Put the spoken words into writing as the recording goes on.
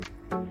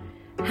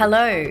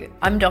Hello,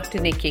 I'm Dr.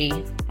 Nikki,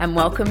 and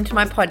welcome to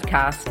my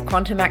podcast,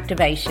 Quantum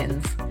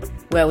Activations,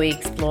 where we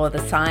explore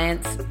the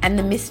science and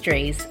the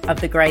mysteries of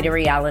the greater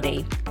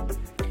reality.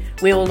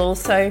 We will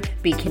also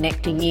be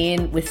connecting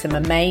in with some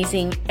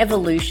amazing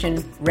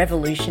evolution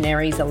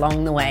revolutionaries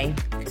along the way.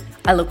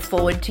 I look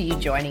forward to you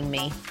joining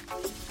me.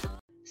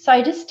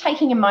 So just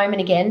taking a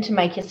moment again to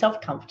make yourself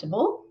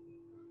comfortable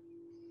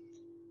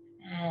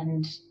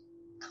and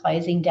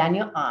closing down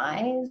your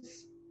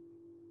eyes.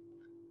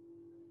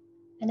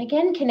 And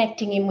again,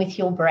 connecting in with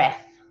your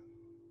breath.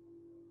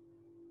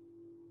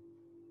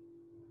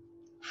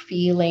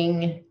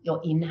 Feeling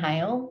your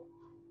inhale.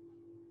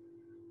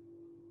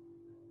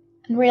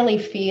 And really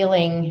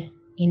feeling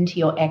into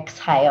your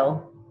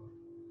exhale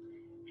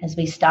as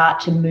we start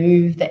to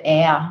move the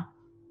air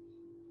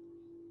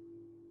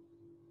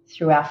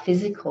through our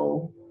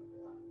physical,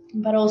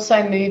 but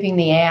also moving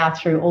the air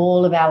through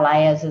all of our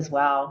layers as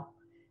well,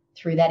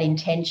 through that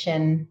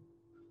intention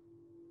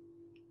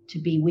to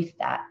be with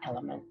that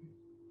element.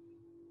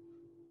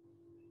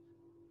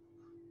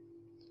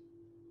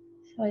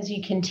 So as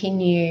you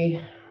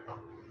continue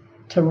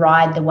to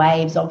ride the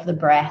waves of the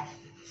breath,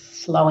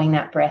 slowing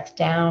that breath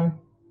down,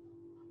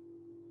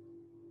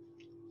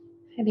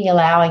 maybe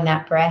allowing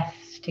that breath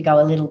to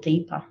go a little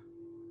deeper.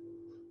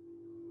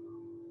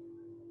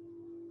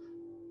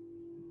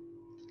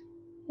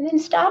 And then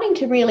starting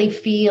to really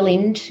feel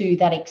into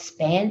that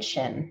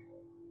expansion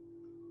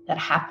that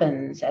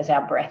happens as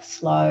our breath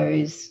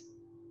slows,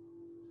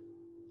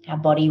 our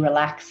body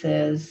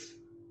relaxes,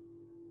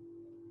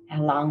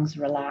 our lungs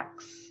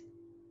relax.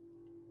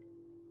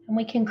 And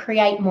we can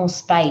create more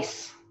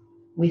space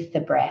with the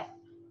breath.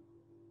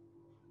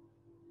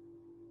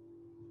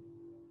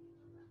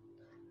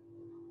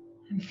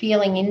 And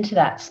feeling into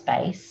that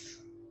space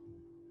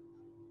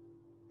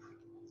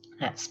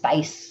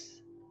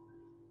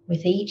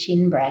with each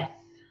in-breath.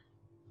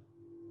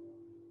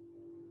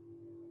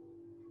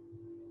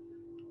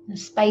 The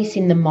space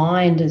in the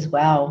mind as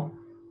well,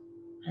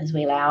 as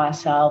we allow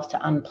ourselves to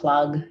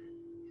unplug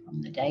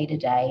from the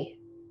day-to-day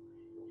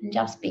and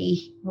just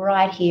be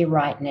right here,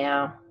 right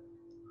now,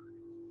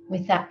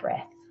 with that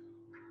breath.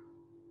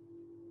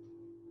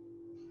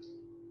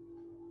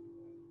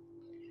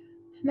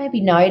 Maybe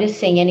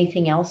noticing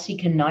anything else you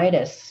can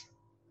notice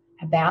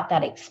about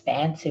that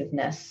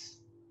expansiveness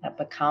that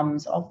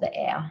becomes of the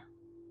air.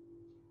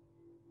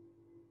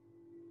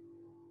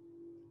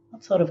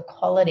 What sort of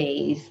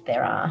qualities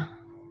there are.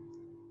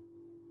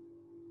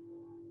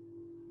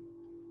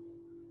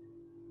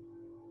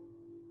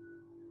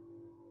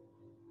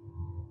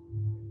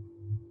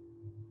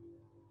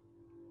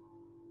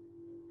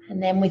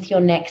 And then with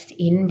your next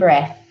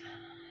in-breath,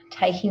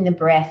 taking the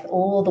breath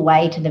all the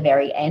way to the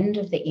very end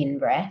of the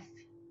in-breath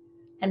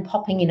and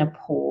popping in a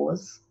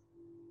pause.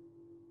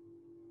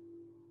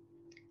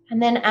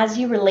 And then as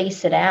you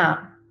release it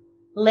out,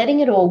 letting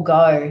it all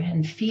go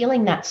and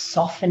feeling that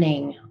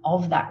softening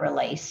of that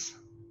release.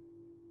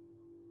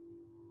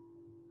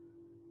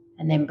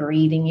 And then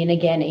breathing in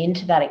again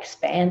into that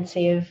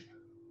expansive.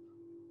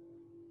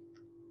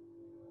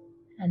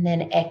 And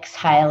then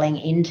exhaling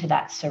into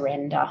that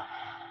surrender.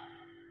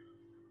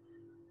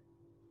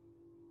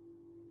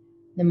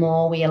 The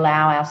more we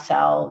allow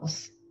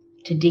ourselves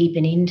to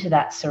deepen into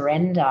that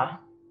surrender,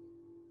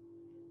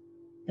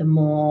 the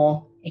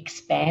more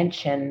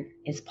expansion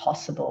is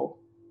possible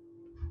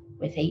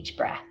with each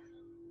breath.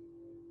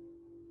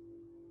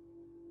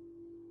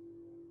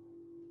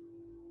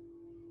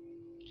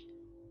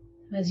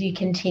 As you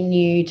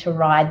continue to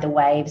ride the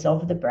waves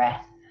of the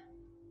breath,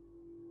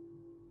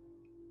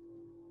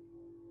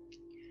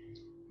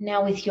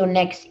 now with your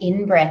next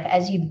in-breath,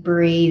 as you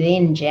breathe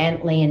in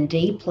gently and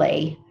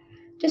deeply,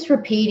 just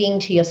repeating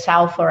to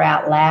yourself or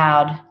out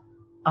loud,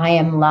 I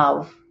am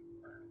love.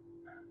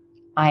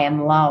 I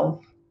am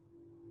love.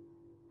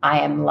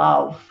 I am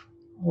love.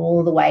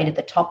 All the way to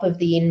the top of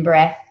the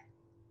in-breath.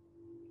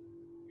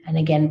 And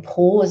again,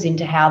 pause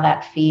into how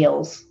that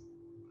feels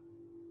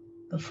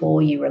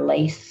before you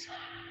release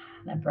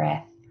the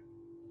breath.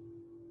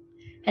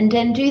 And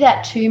then do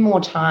that 2 more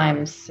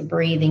times. So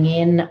breathing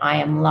in, I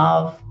am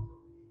love.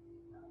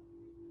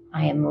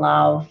 I am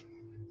love.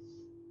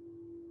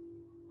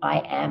 I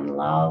am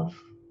love.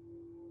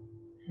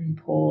 And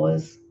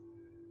pause.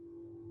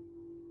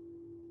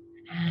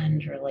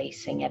 And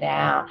releasing it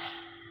out.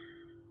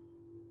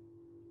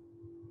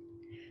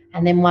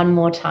 And then 1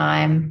 more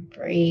time,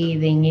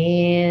 breathing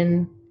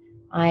in,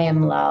 I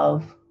am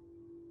love.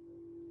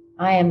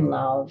 I am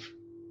love.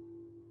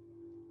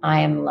 I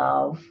am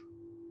love.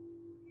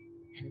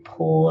 And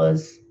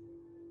pause.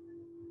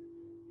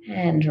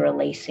 And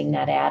releasing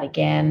that out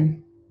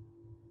again.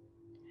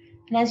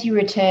 And as you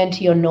return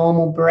to your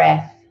normal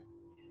breath,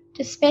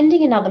 just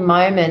spending another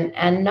moment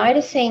and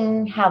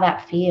noticing how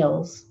that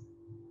feels.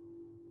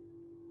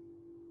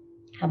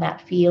 How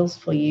that feels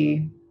for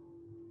you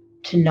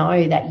to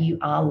know that you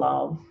are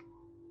love.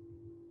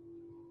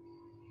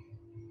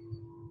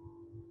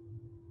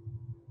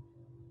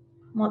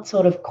 What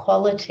sort of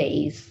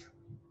qualities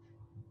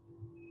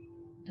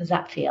does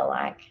that feel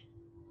like?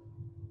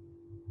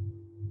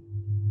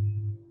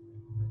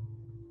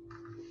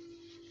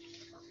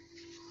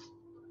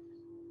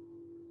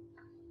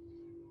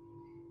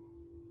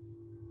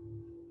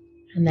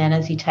 And then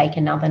as you take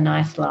another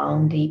nice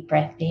long deep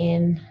breath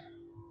in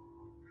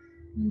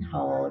and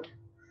hold,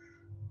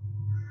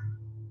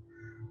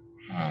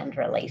 and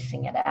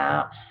releasing it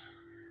out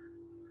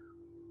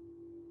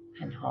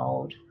and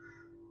hold.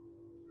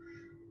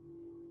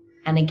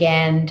 And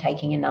again,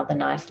 taking another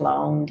nice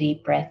long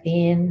deep breath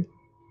in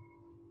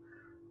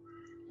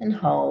and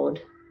hold,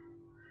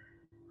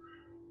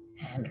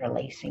 and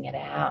releasing it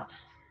out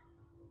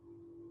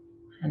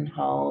and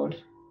hold.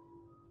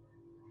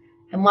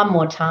 And one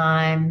more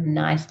time,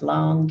 nice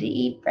long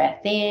deep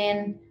breath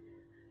in.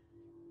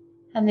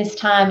 And this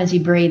time as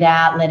you breathe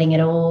out, letting it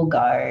all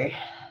go,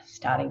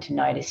 starting to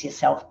notice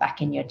yourself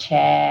back in your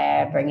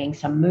chair, bringing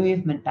some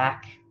movement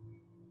back.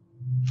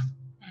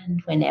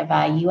 And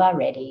whenever you are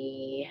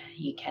ready,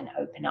 you can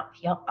open up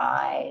your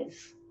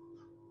eyes.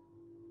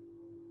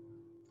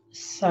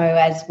 So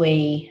as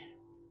we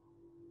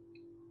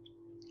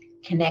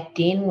connect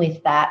in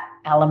with that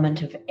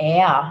element of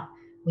air,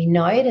 we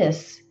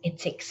notice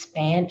its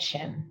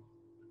expansion.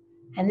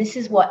 And this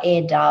is what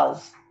air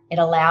does. It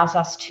allows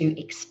us to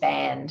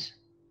expand.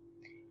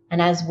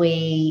 And as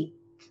we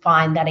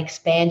find that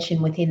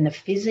expansion within the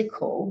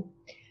physical,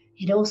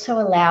 it also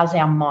allows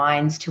our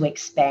minds to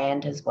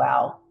expand as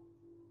well.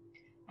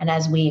 And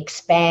as we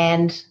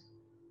expand,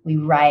 we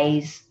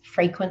raise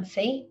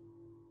frequency.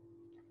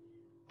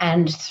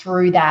 And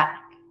through that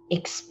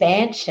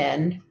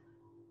expansion,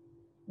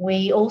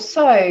 we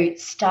also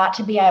start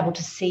to be able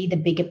to see the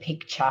bigger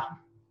picture.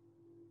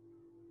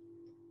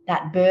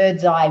 That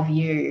bird's eye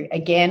view.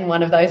 Again,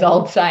 one of those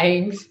old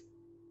sayings.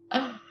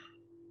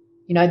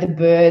 You know, the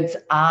birds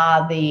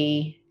are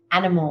the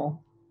animals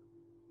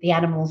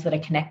that are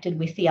connected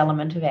with the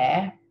element of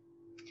air.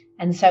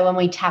 And so when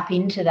we tap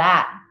into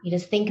that, you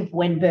just think of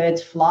when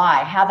birds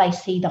fly, how they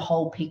see the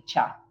whole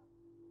picture.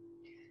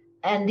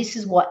 And this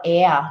is what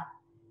air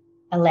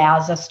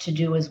allows us to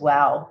do as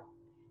well.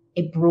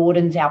 It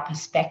broadens our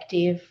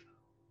perspective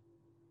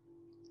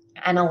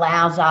and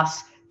allows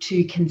us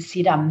to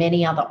consider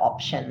many other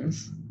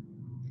options.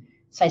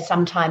 So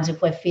sometimes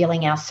if we're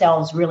feeling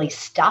ourselves really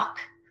stuck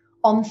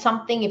on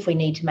something, if we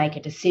need to make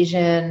a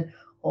decision,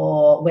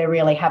 or we're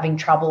really having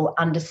trouble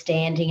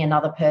understanding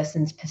another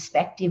person's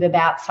perspective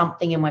about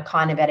something and we're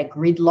kind of at a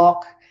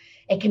gridlock,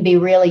 it can be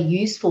really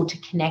useful to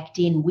connect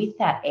in with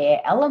that air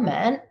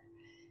element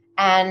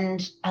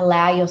and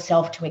allow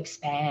yourself to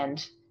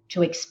expand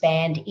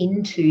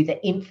into the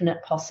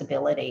infinite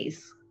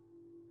possibilities.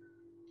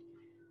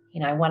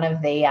 You know, one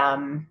of the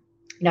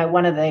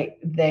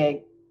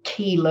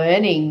key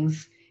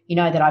learnings,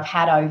 that I've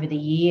had over the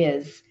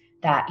years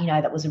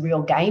that was a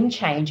real game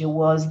changer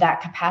was that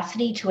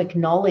capacity to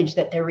acknowledge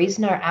that there is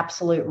no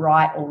absolute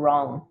right or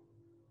wrong.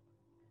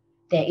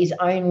 There is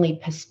only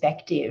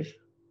perspective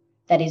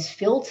that is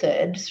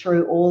filtered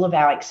through all of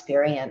our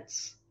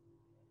experience,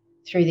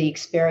 through the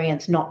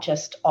experience not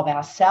just of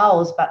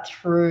ourselves, but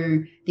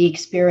through the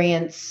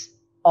experience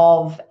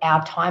of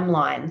our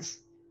timelines,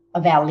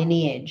 of our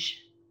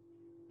lineage,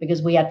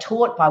 because we are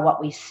taught by what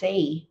we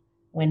see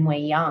when we're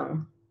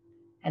young.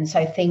 And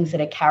so things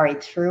that are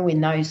carried through in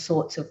those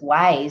sorts of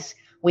ways,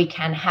 we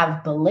can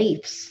have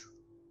beliefs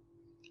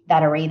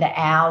that are either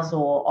ours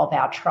or of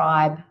our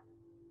tribe.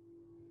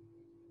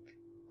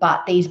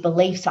 But these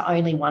beliefs are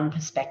only one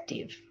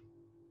perspective.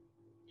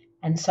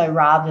 And so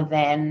rather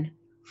than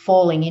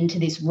falling into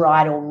this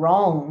right or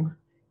wrong,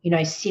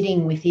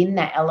 sitting within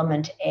that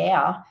element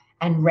air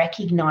and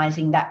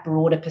recognizing that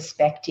broader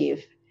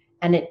perspective.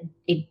 And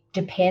it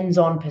depends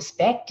on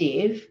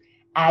perspective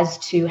as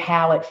to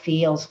how it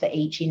feels for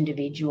each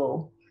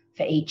individual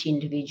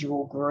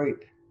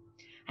group.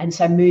 And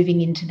so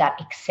moving into that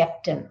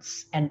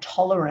acceptance and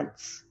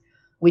tolerance,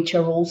 which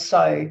are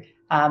also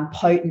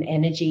potent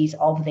energies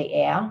of the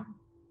air,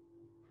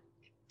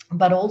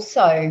 but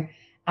also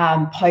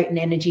potent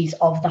energies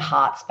of the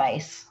heart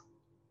space.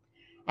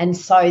 And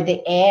so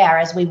the air,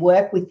 as we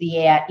work with the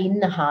air in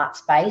the heart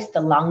space,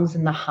 the lungs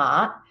and the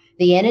heart,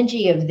 the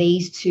energy of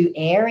these two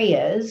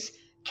areas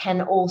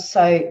can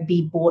also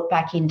be brought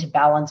back into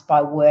balance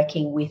by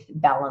working with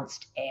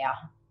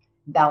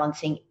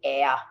balancing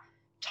air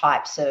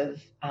types of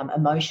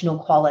emotional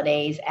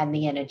qualities and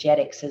the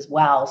energetics as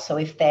well. So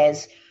if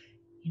there's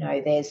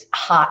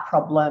heart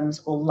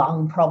problems or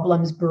lung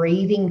problems,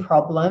 breathing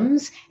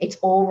problems, it's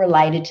all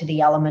related to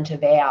the element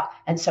of air.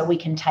 And so we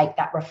can take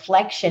that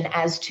reflection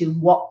as to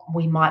what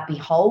we might be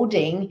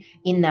holding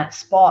in that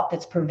spot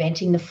that's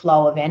preventing the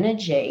flow of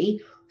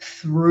energy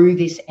through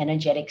this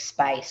energetic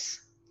space.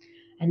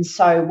 And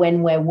so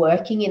when we're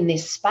working in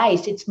this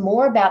space, it's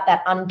more about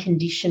that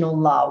unconditional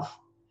love.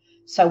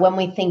 So when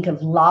we think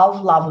of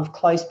love of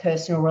close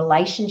personal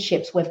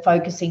relationships, we're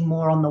focusing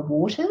more on the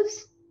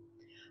waters.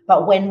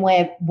 But when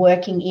we're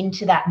working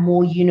into that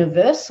more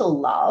universal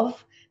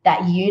love,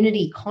 that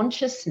unity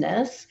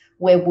consciousness,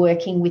 we're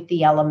working with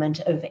the element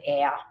of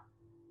air.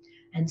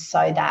 And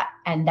so that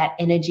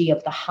energy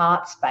of the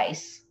heart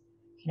space,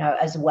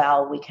 as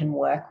well, we can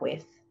work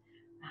with.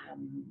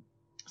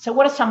 So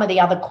what are some of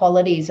the other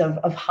qualities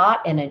of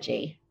heart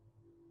energy?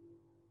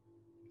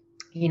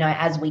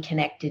 As we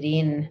connect it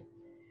in,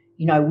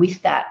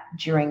 with that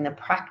during the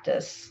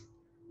practice,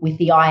 with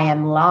the I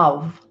am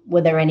love,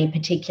 were there any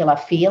particular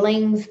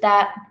feelings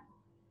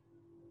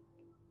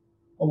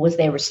or was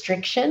there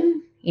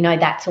restriction?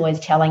 That's always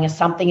telling us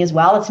something as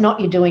well. It's not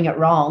you're doing it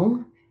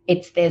wrong.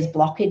 It's there's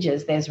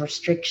blockages, there's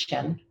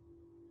restriction.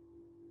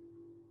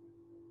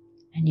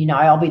 And,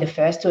 I'll be the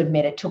first to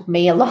admit it took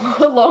me a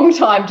long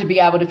time to be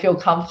able to feel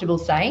comfortable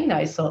saying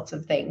those sorts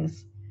of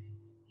things,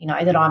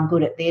 that I'm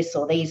good at this,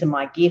 or these are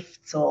my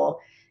gifts, or,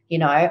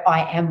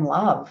 I am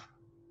love.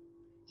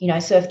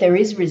 So if there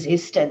is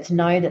resistance,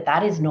 know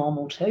that is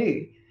normal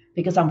too,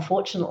 because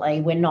unfortunately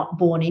we're not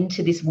born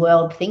into this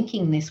world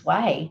thinking this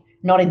way,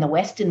 not in the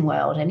Western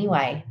world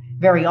anyway.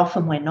 Very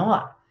often we're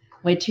not.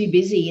 We're too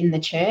busy in the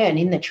churn,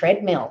 in the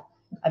treadmill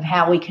of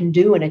how we can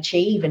do and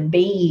achieve and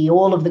be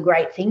all of the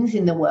great things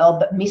in the world,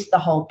 but miss the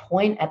whole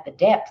point at the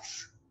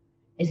depths,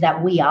 is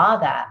that we are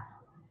that.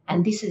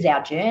 And this is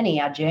our journey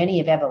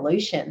of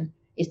evolution,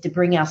 is to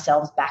bring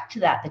ourselves back to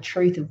that, the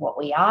truth of what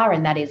we are,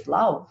 and that is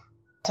love.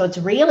 So it's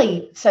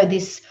really,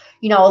 this,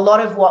 a lot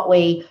of what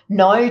we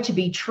know to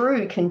be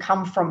true can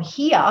come from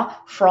here,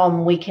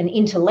 we can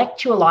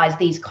intellectualize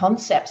these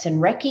concepts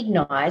and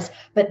recognize,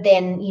 but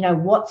then,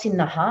 what's in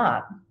the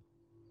heart?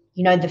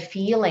 The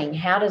feeling,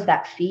 how does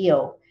that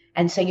feel?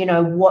 And so,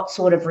 what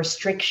sort of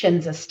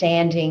restrictions are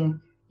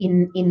standing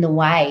in the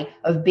way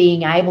of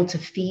being able to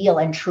feel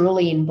and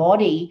truly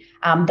embody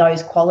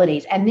those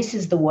qualities? And this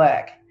is the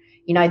work.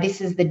 This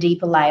is the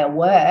deeper layer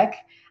work,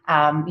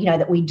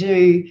 that we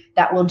do,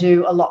 that we'll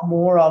do a lot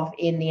more of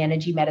in the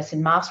Energy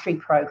Medicine Mastery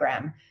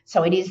Program.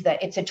 So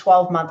it's a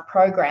 12-month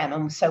program.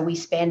 And so we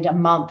spend a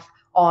month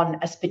on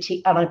a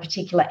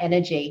particular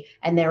energy,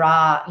 and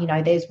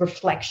there's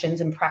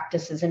reflections and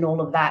practices and all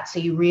of that. So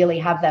you really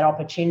have that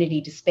opportunity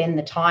to spend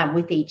the time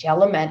with each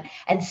element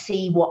and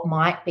see what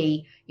might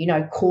be,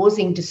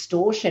 causing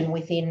distortion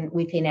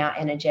within our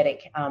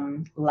energetic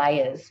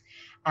layers.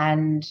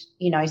 And,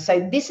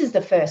 so this is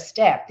the first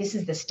step. This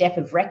is the step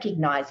of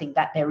recognizing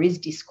that there is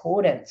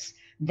discordance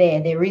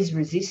there is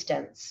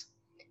resistance.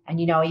 And,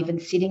 even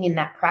sitting in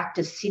that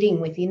practice,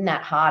 sitting within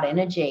that heart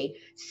energy,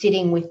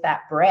 sitting with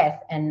that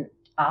breath and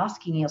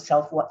asking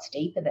yourself what's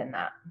deeper than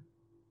that,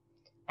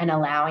 and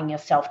allowing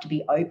yourself to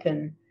be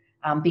open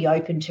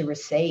to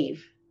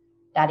receive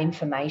that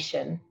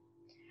information.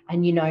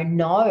 And,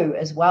 know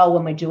as well,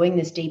 when we're doing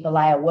this deeper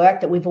layer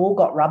work, that we've all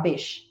got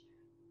rubbish.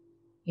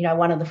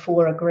 One of the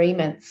 4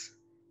 agreements,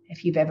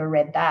 if you've ever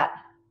read that,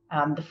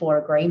 the 4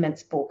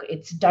 agreements book,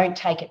 it's don't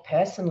take it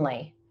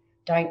personally.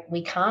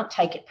 We can't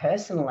take it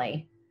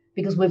personally,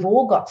 because we've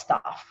all got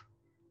stuff.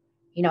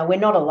 We're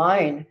not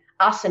alone.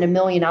 Us and a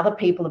million other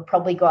people have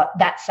probably got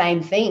that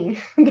same thing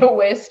that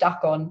we're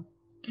stuck on.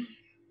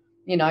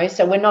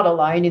 So we're not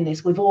alone in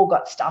this. We've all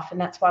got stuff,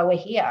 and that's why we're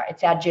here.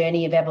 It's our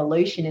journey of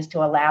evolution, is to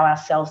allow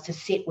ourselves to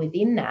sit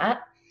within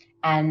that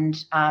and,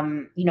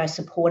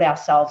 support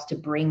ourselves to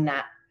bring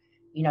that,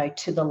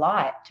 to the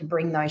light, to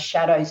bring those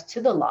shadows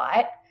to the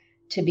light,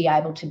 to be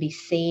able to be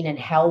seen and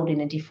held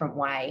in a different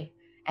way.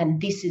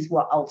 And this is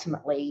what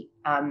ultimately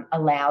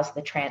allows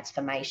the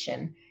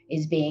transformation,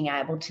 is being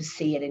able to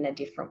see it in a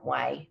different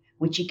way,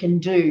 which you can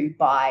do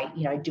by,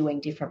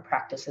 doing different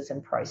practices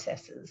and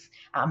processes,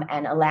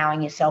 and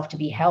allowing yourself to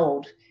be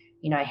held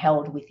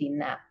within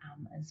that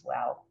as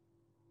well.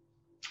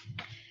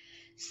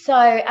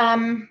 So,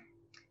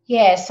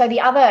 so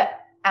the other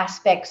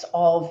aspects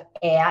of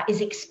air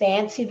is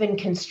expansive and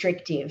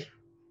constrictive.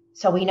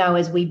 So we know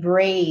as we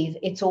breathe,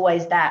 it's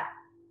always that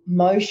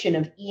motion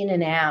of in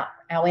and out.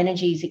 Our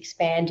energy is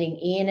expanding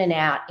in and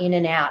out, in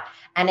and out.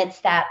 And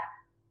it's that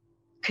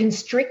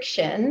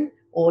constriction,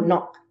 or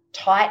not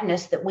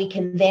tightness, that we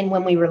can then,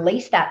 when we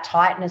release that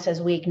tightness,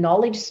 as we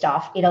acknowledge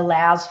stuff, it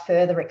allows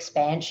further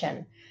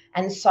expansion.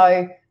 And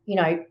so,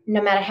 no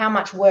matter how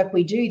much work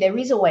we do, there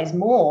is always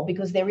more,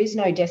 because there is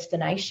no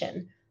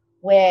destination.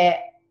 We're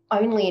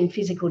only in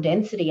physical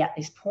density at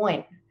this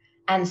point.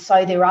 And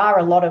so there are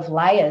a lot of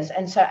layers.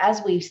 And so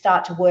as we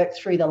start to work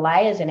through the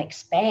layers and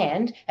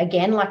expand,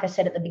 again, like I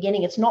said at the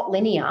beginning, it's not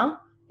linear.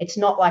 It's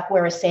not like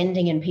we're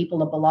ascending and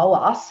people are below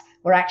us.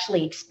 We're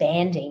actually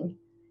expanding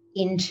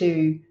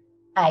into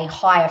a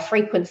higher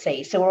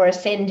frequency. So we're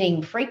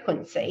ascending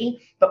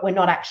frequency, but we're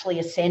not actually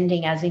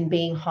ascending as in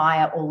being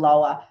higher or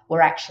lower.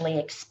 We're actually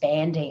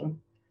expanding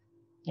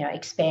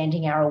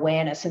our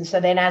awareness. And so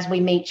then as we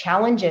meet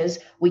challenges,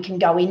 we can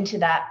go into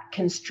that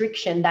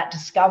constriction, that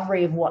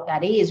discovery of what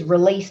that is,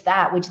 release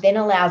that, which then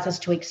allows us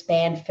to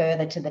expand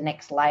further to the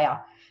next layer.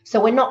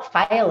 So we're not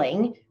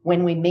failing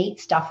when we meet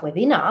stuff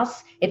within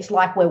us. It's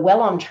like we're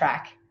well on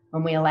track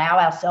when we allow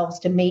ourselves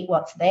to meet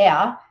what's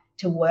there,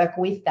 to work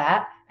with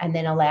that, and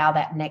then allow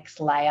that next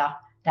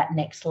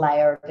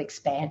layer of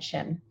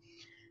expansion.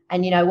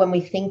 And, when we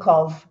think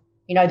of,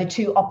 the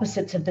 2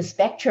 opposites of the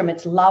spectrum,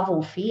 it's love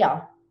or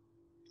fear.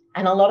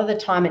 And a lot of the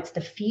time it's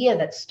the fear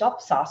that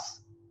stops us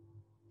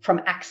from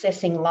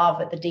accessing love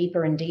at the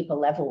deeper and deeper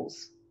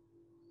levels.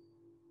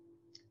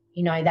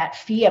 That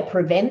fear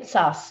prevents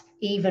us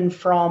even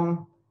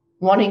from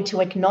wanting to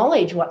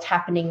acknowledge what's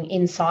happening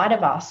inside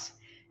of us.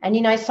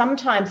 And,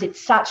 sometimes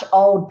it's such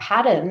old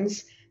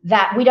patterns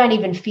that we don't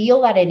even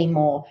feel that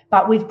anymore,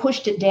 but we've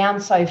pushed it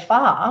down so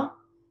far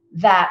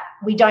that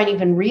we don't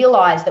even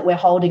realize that we're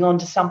holding on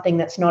to something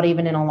that's not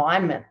even in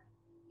alignment,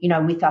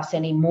 with us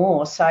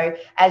anymore. So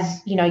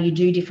as, you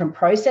do different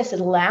processes,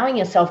 allowing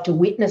yourself to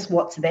witness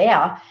what's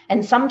there,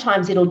 and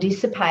sometimes it'll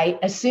dissipate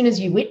as soon as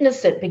you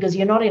witness it because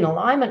you're not in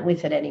alignment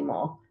with it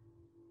anymore.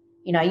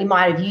 You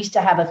might have used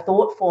to have a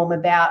thought form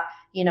about,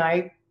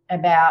 I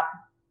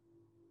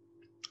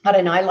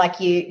don't know, like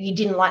you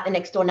didn't like the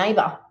next door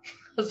neighbor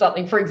or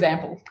something, for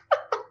example.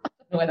 I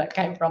don't know where that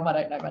came from. I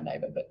don't know my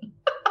neighbor, but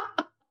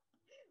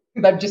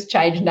they've just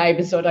changed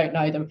neighbours, so I don't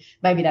know them.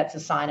 Maybe that's a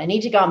sign. I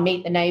need to go and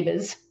meet the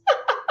neighbours,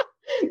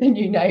 the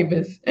new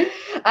neighbours.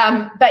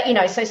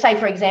 But, so say,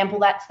 for example,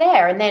 that's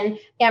there. And then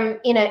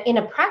in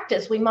a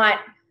practice, we might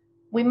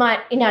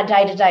in our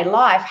day-to-day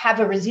life have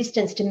a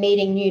resistance to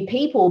meeting new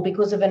people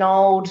because of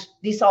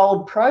this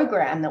old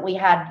program that we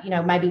had.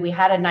 Maybe we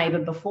had a neighbour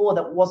before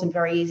that wasn't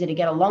very easy to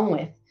get along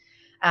with.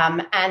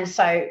 And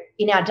so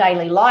in our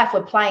daily life,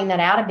 we're playing that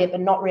out a bit, but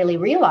not really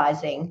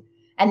realising.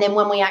 And then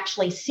when we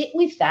actually sit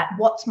with that,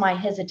 what's my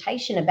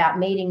hesitation about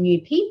meeting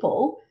new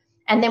people?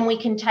 And then we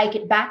can take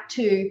it back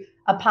to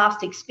a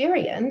past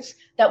experience,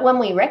 that when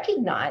we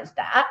recognize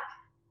that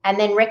and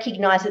then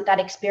recognize that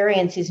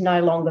experience is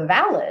no longer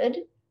valid,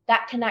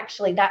 that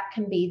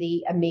can be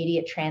the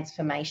immediate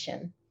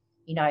transformation,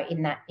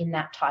 in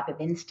that type of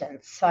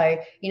instance. So,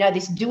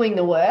 this doing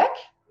the work,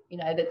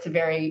 that's a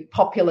very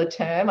popular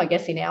term, I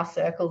guess, in our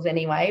circles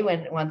anyway,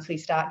 once we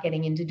start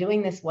getting into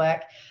doing this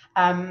work.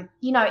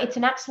 It's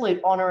an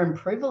absolute honor and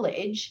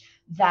privilege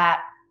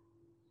that,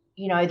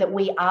 that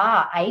we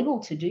are able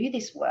to do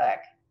this work,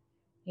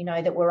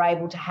 that we're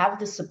able to have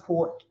the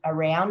support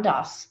around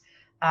us.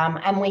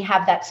 And we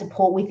have that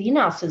support within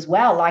us as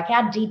well, like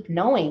our deep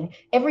knowing.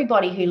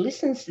 Everybody who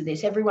listens to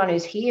this, everyone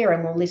who's here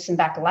and will listen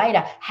back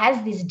later,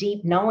 has this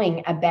deep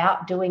knowing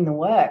about doing the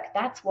work.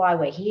 That's why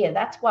we're here.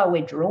 That's why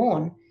we're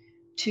drawn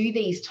to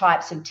these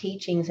types of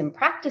teachings and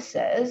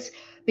practices,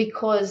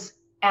 because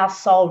our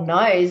soul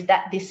knows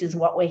that this is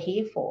what we're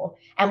here for.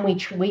 And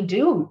we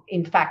do,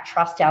 in fact,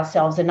 trust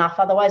ourselves enough.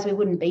 Otherwise, we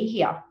wouldn't be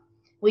here.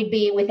 We'd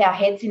be with our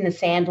heads in the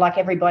sand like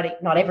everybody,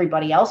 not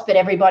everybody else, but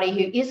everybody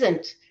who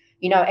isn't,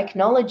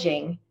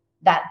 acknowledging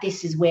that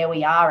this is where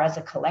we are as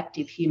a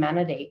collective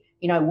humanity,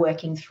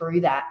 working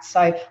through that.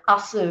 So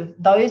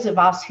those of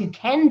us who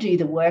can do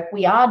the work,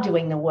 we are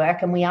doing the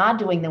work, and we are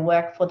doing the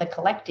work for the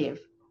collective.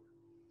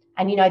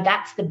 And,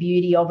 that's the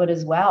beauty of it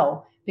as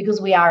well.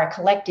 Because we are a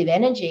collective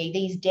energy,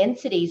 these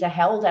densities are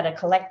held at a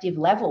collective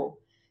level.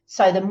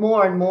 So the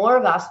more and more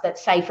of us that,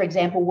 say, for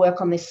example, work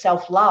on this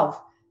self-love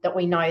that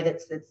we know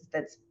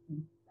that's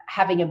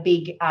having a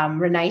big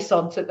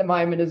renaissance at the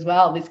moment as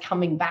well, this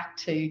coming back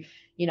to,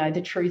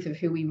 the truth of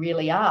who we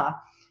really are.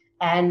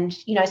 And,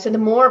 so the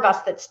more of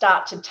us that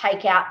start to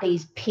take out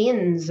these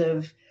pins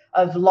of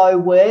low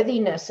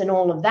worthiness and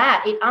all of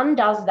that, it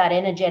undoes that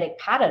energetic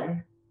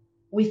pattern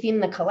within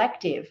the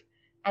collective.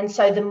 And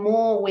so the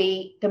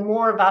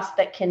more of us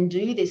that can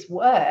do this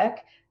work,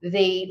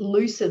 the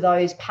looser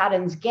those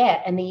patterns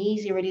get, and the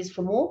easier it is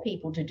for more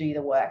people to do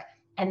the work.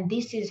 And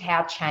this is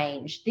how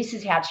change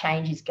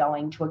is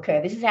going to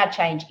occur. This is how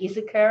change is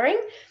occurring.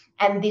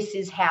 And this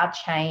is how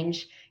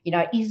change,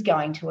 is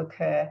going to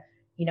occur,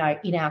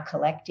 in our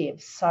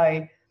collective.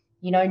 So,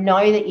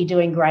 know that you're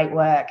doing great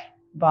work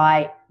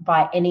by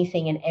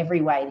anything and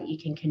every way that you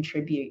can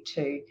contribute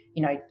to,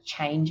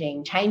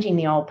 changing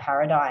the old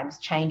paradigms,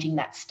 changing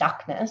that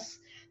stuckness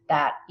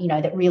that,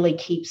 that really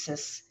keeps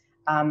us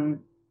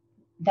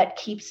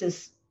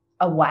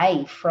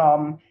away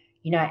from,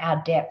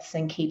 our depths,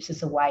 and keeps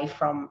us away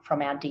from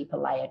our deeper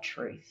layer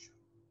truth.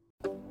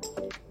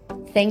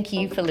 Thank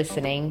you for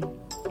listening.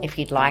 If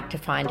you'd like to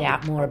find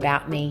out more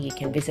about me, you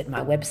can visit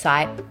my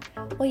website,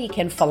 or you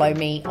can follow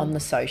me on the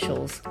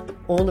socials.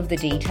 All of the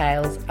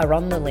details are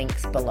on the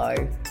links below.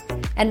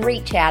 And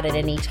reach out at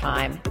any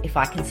time if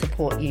I can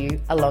support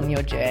you along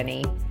your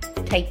journey.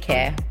 Take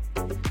care.